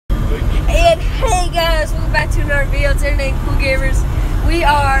Hey guys, welcome back to another video. Today, Cool Gamers. We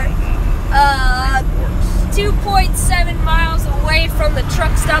are 2.7 miles away from the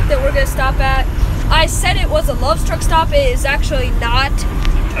truck stop that we're gonna stop at. I said it was a Love's truck stop. It is actually not.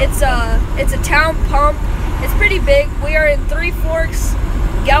 It's a town pump. It's pretty big. We are in Three Forks,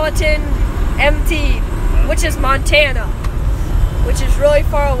 Gallatin, MT, which is Montana, which is really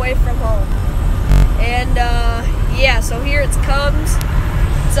far away from home. And yeah, so here it comes.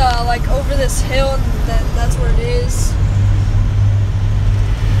 It's like over this hill, and that's where it is.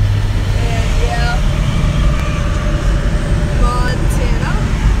 And yeah, Montana.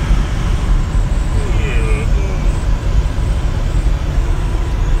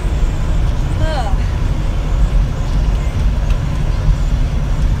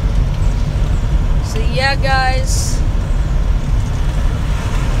 So yeah, guys.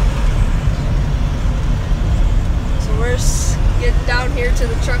 So we're getting down here to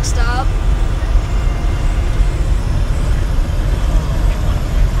the truck stop.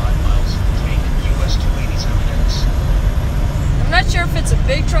 I'm not sure if it's a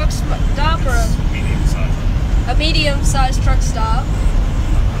big truck stop or a medium-sized truck stop.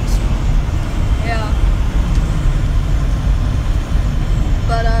 Yeah.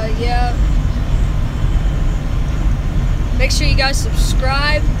 But yeah. Make sure you guys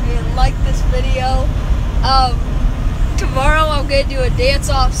subscribe and like this video. Tomorrow I'm gonna do a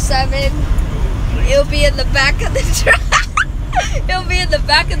dance-off 7. It'll be in the back of the truck. It'll be in the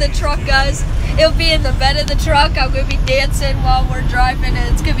back of the truck, guys. It'll be in the bed of the truck. I'm gonna be dancing while we're driving, and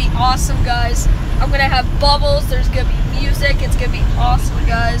it's gonna be awesome, guys. I'm gonna have bubbles. There's gonna be music. It's gonna be awesome,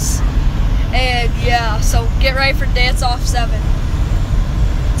 guys. And yeah, so get ready for dance-off 7.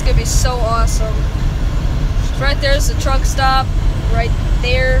 It's gonna be so awesome. Right there's the truck stop, right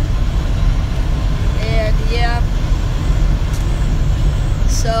there. And yeah.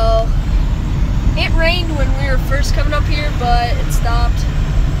 So, it rained when we were first coming up here, but it stopped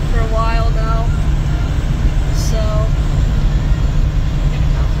for a while now. So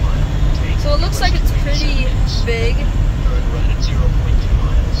it looks like it's pretty big.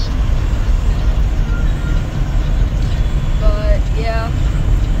 But yeah.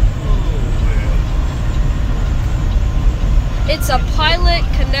 It's a pilot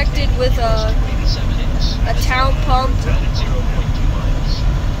connected with a town pump.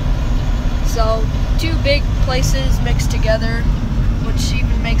 So, 2 big places mixed together, which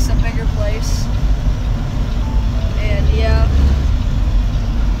even makes a bigger place. And yeah,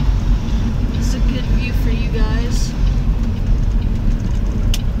 it's a good view for you guys.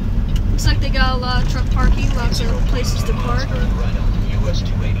 Looks like they got a lot of truck parking, lots of places to park. US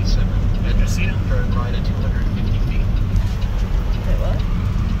 287 at Casino, turn right at 250 feet. Wait, what?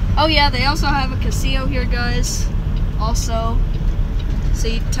 Oh yeah, they also have a casino here, guys. Also.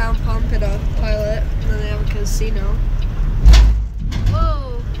 See, town pump and a pilot, and then they have a casino.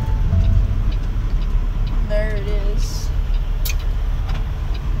 Whoa! There it is.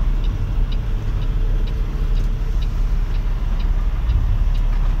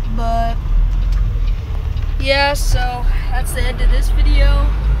 But yeah, so that's the end of this video.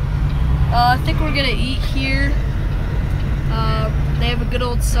 I think we're gonna eat here. They have a good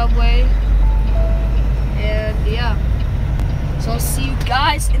old Subway, and yeah. So I'll see you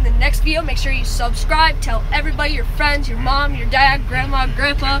guys in the next video. Make sure you subscribe. Tell everybody, your friends, your mom, your dad, grandma,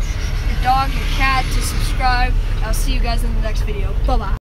 grandpa, your dog, your cat to subscribe. I'll see you guys in the next video. Bye-bye.